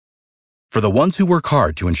For the ones who work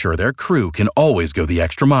hard to ensure their crew can always go the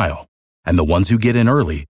extra mile, and the ones who get in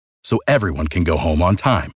early so everyone can go home on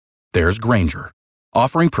time, there's Grainger,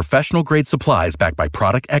 offering professional-grade supplies backed by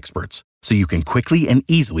product experts so you can quickly and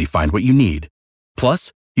easily find what you need.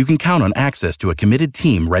 Plus, you can count on access to a committed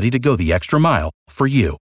team ready to go the extra mile for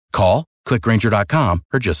you. Call, click Grainger.com,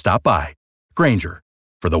 or just stop by. Grainger,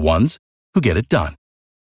 for the ones who get it done.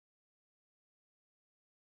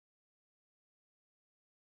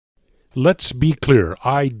 Let's be clear.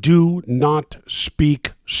 I do not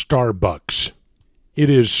speak Starbucks. It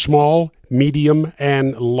is small, medium,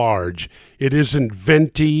 and large. It isn't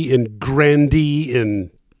venti and grandy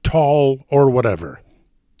and tall or whatever.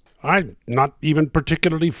 I'm not even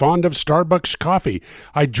particularly fond of Starbucks coffee.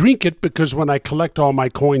 I drink it because when I collect all my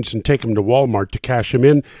coins and take them to Walmart to cash them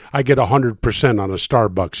in, I get 100% on a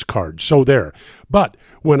Starbucks card. So there. But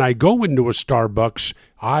when I go into a Starbucks,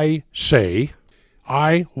 I say,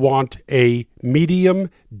 I want a medium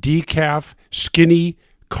decaf skinny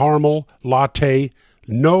caramel latte,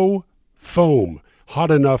 no foam, hot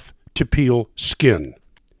enough to peel skin.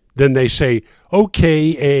 Then they say,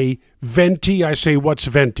 okay, a venti. I say, what's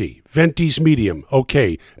venti? Venti's medium.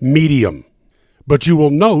 Okay, medium. But you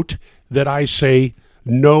will note that I say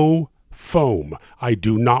no foam. I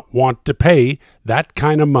do not want to pay that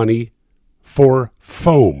kind of money for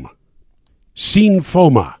foam. Sin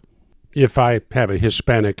foma. If I have a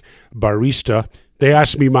Hispanic barista, they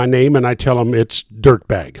ask me my name and I tell them it's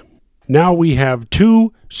Dirtbag. Now we have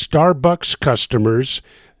two Starbucks customers.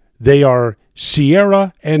 They are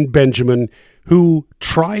Sierra and Benjamin, who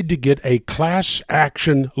tried to get a class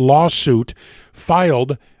action lawsuit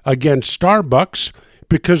filed against Starbucks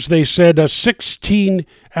because they said a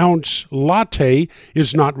 16-ounce latte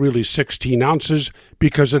is not really 16 ounces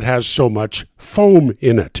because it has so much foam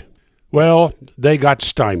in it. Well, they got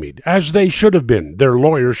stymied, as they should have been. Their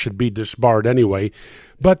lawyer should be disbarred anyway.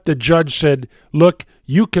 But the judge said, look,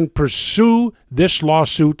 you can pursue this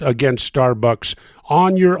lawsuit against Starbucks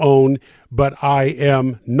on your own, but I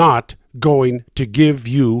am not going to give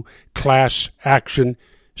you class action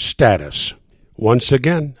status. Once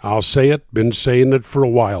again, I'll say it, been saying it for a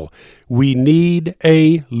while. We need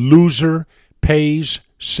a loser pays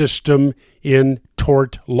system in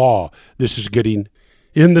tort law. This is getting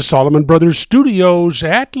in the Solomon Brothers Studios,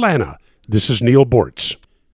 Atlanta. This is Neil Bortz.